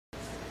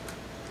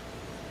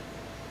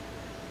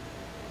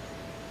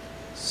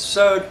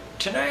So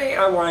today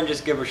I want to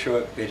just give a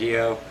short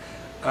video,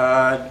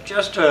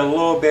 just a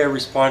little bit of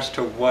response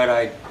to what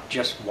I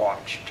just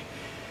watched.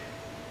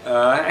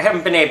 I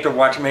haven't been able to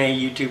watch many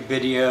YouTube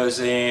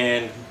videos,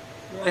 and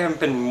I haven't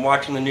been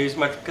watching the news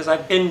much because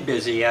I've been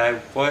busy.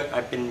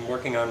 I've been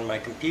working on my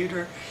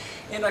computer,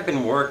 and I've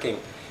been working.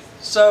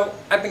 So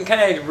I've been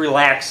kind of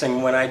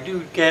relaxing. When I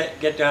do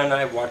get done,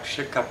 I watch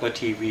a couple of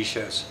TV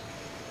shows.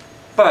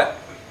 But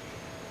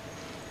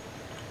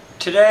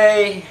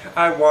today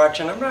I watch,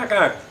 and I'm not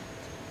going to,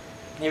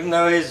 even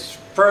though his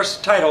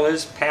first title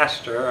is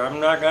pastor, I'm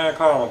not going to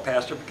call him a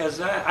pastor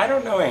because I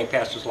don't know any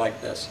pastors like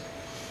this.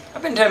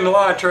 I've been to a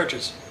lot of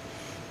churches.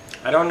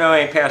 I don't know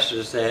any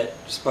pastors that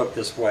spoke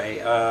this way.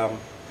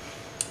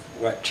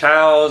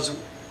 Charles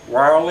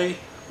Worley,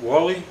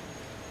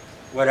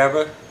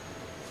 whatever.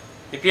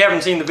 If you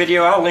haven't seen the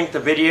video, I'll link the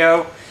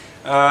video.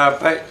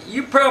 But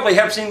you probably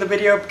have seen the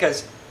video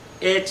because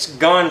it's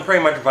gone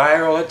pretty much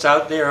viral. It's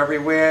out there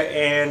everywhere,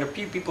 and a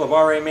few people have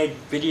already made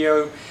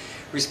video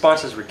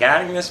responses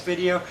regarding this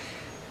video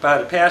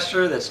about a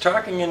pastor that's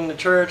talking in the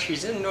church.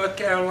 He's in North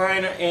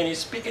Carolina, and he's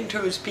speaking to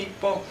his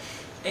people,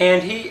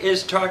 and he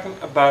is talking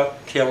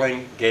about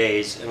killing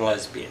gays and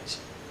lesbians.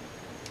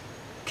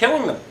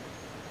 Killing them.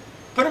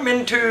 Put them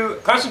into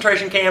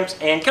concentration camps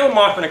and kill them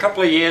off in a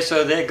couple of years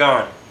so they're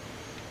gone.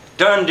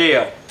 Done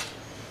deal.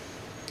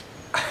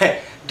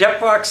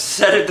 Fox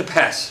said it the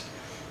best.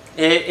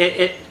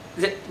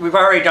 We've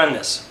already done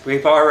this.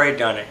 We've already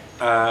done it.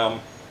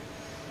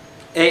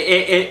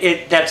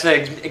 That's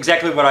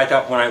exactly what I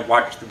thought when I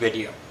watched the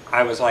video.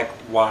 I was like,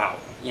 wow,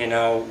 you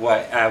know,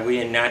 what, are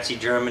we in Nazi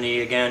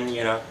Germany again,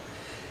 you know?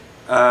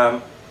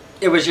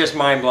 It was just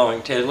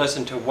mind-blowing to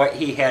listen to what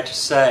he had to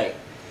say.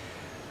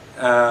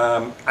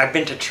 I've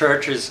been to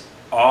churches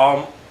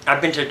off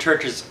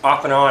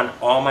and on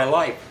all my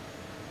life.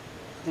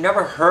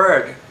 Never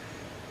heard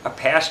a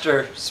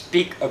pastor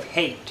speak of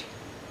hate.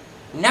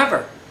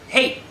 Never.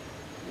 Hate.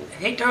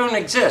 Hate don't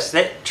exist.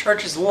 That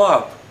church is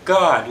love.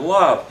 God,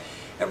 love.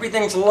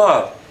 Everything's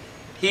love.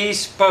 He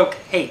spoke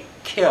hate,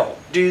 kill,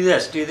 do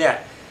this, do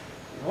that.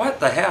 What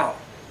the hell?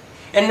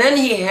 And then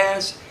he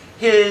has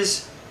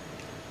his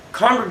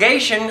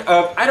congregation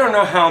of I don't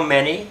know how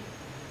many,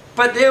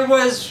 but there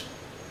was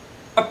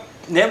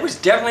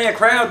definitely a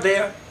crowd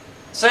there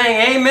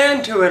saying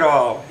amen to it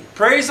all.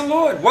 Praise the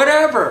Lord,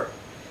 whatever.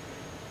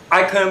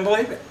 I couldn't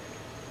believe it.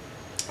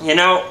 You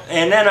know,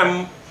 and then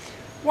I'm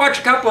watch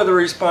a couple of the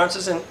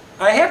responses, and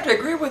I have to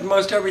agree with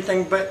most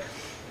everything, but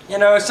you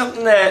know, it's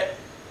something that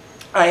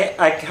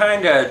I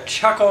kind of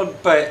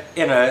chuckled, but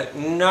in a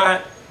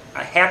not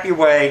a happy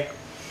way.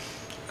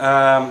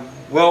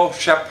 Will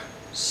Shep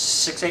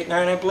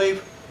 689, I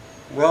believe,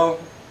 Will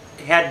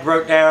had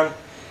wrote down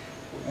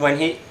when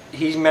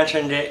he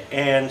mentioned it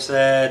and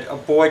said,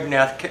 avoid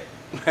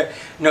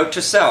note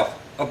to self,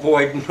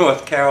 avoid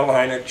North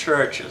Carolina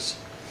churches.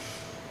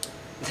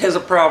 There's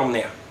a problem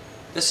there.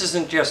 This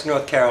isn't just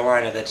North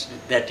Carolina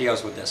that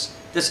deals with this.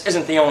 This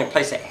isn't the only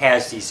place that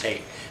has these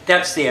hate.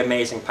 That's the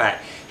amazing part.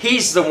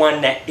 He's the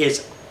one that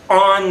is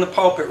on the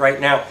pulpit right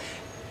now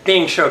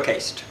being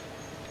showcased.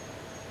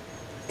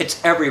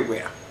 It's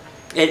everywhere.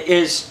 It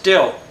is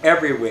still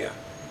everywhere.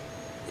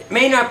 It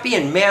may not be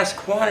in mass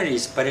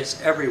quantities, but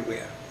it's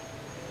everywhere.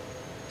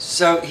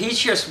 So he's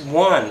just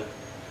one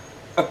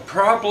of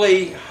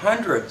probably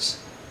hundreds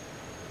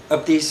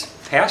of these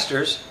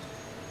pastors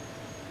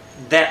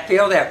that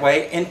feel that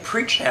way and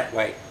preach that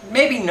way.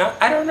 Maybe not,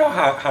 I don't know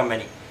how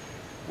many.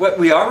 What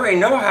we already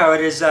know how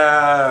it is,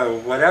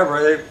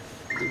 whatever, the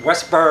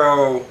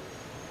Westboro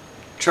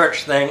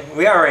church thing,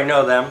 we already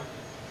know them.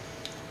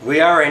 We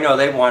already know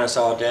they want us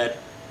all dead.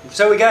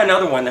 So we got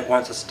another one that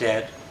wants us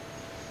dead.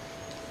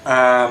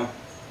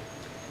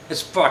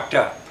 It's fucked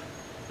up.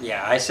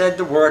 Yeah, I said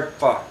the word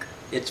fuck.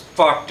 It's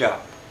fucked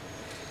up.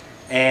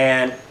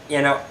 And,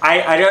 you know,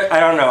 I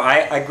don't know.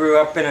 I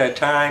grew up in a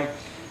time,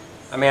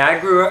 I mean,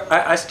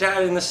 I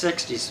started in the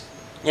 60s.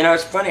 You know,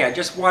 it's funny, I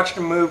just watched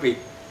a movie.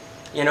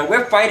 You know,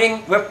 we're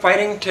fighting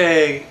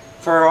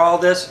for all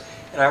this,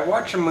 and I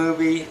watched a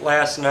movie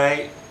last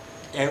night,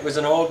 and it was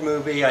an old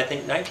movie, I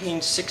think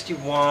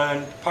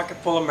 1961, Pocket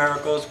Full of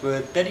Miracles,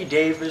 with Betty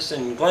Davis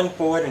and Glenn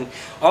Ford, and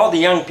all the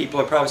young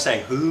people are probably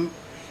saying, who?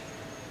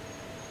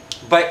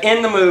 But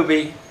in the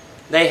movie,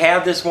 they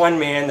have this one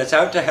man that's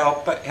out to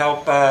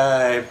help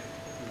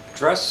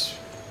dress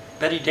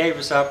Betty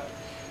Davis up,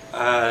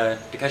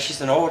 because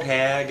she's an old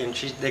hag, and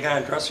they're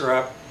gonna dress her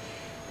up,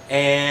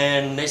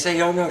 and they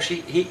say, oh no,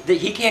 he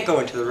can't go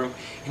into the room,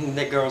 and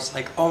the girl's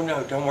like, oh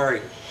no, don't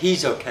worry,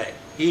 he's okay,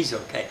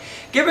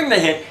 giving the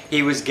hint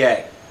he was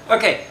gay.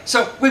 Okay,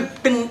 so we've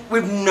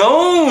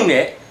known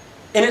it,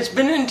 and it's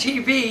been in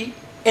TV,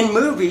 in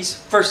movies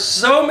for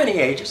so many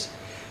ages,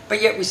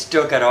 but yet we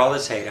still got all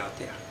this hate out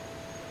there.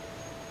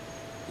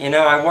 You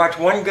know, I watched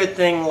One Good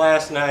Thing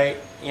last night,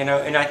 you know,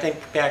 and I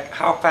think back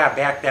how far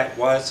back that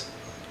was.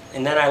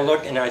 And then I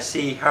look and I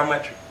see how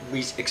much we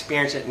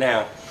experience it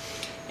now.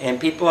 And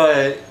people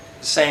are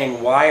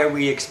saying, why are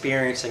we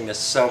experiencing this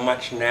so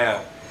much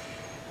now?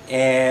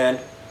 And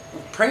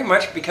Pretty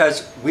much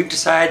because we've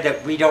decided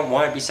that we don't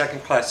want to be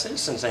second-class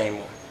citizens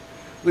anymore.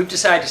 We've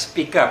decided to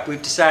speak up.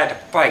 We've decided to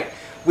fight.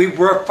 We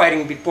were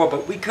fighting before,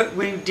 but we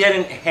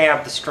didn't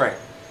have the strength.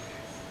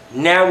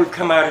 Now we've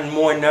come out in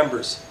more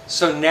numbers,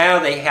 so now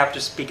they have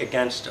to speak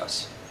against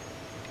us.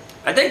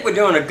 I think we're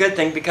doing a good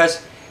thing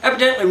because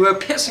evidently we're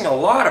pissing a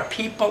lot of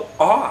people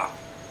off.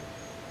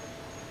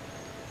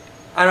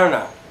 I don't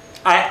know.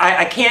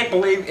 I can't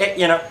believe it,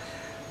 you know.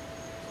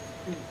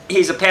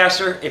 He's a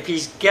pastor. If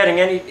he's getting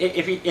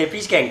if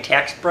he's getting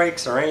tax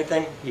breaks or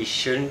anything, he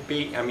shouldn't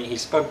be. I mean, he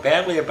spoke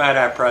badly about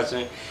our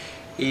president.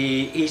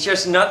 He's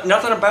just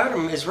nothing about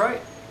him is right.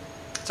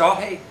 It's all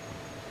hate.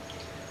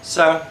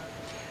 So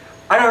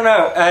I don't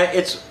know.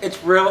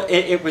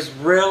 It was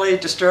really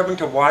disturbing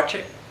to watch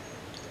it,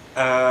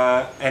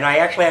 and I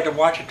actually had to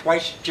watch it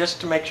twice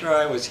just to make sure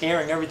I was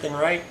hearing everything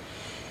right.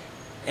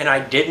 And I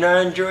did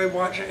not enjoy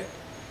watching it.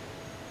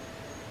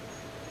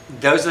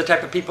 Those are the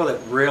type of people that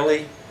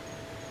really.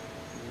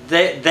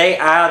 They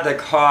are the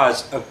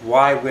cause of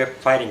why we're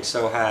fighting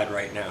so hard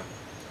right now.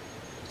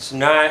 It's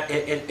not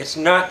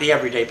the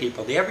everyday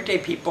people. The everyday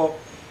people,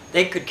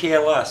 they could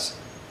care less.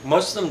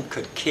 Most of them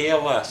could care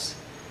less.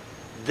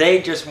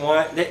 They just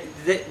want,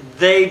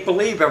 they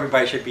believe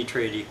everybody should be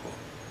treated equal.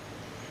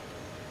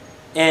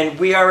 And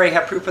we already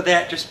have proof of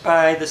that just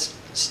by the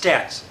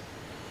stats.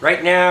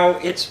 Right now,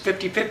 it's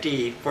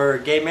 50-50 for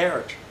gay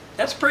marriage.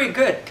 That's pretty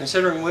good,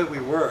 considering where we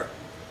were.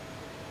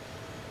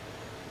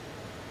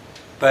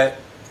 But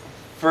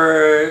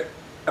for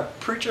a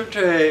preacher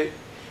to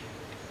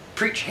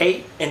preach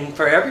hate, and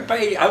for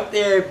everybody out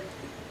there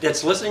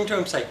that's listening to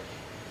him say,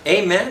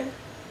 "Amen,"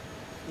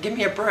 give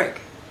me a break.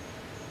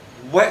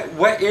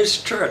 What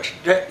is church?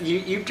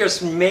 You've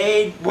just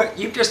made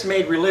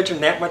religion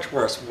that much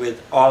worse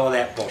with all of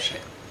that bullshit.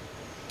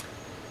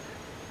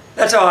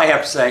 That's all I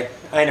have to say.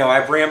 I know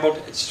I've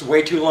rambled. It's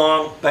way too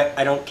long, but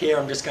I don't care.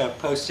 I'm just going to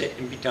post it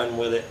and be done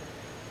with it.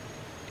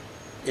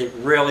 It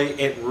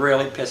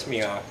really pissed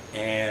me off,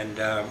 and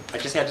I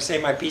just had to say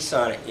my piece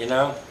on it. You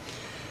know,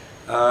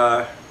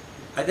 I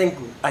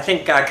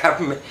think our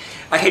government.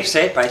 I hate to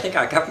say it, but I think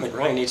our government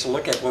really needs to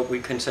look at what we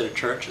consider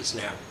churches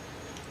now.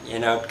 You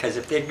know, because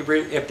if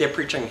they're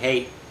preaching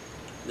hate,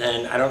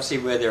 then I don't see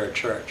where they're a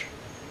church.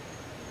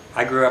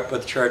 I grew up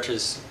with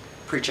churches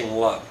preaching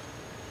love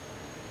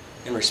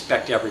and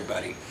respect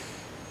everybody.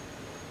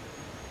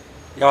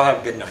 Y'all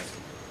have a good night.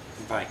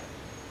 Bye.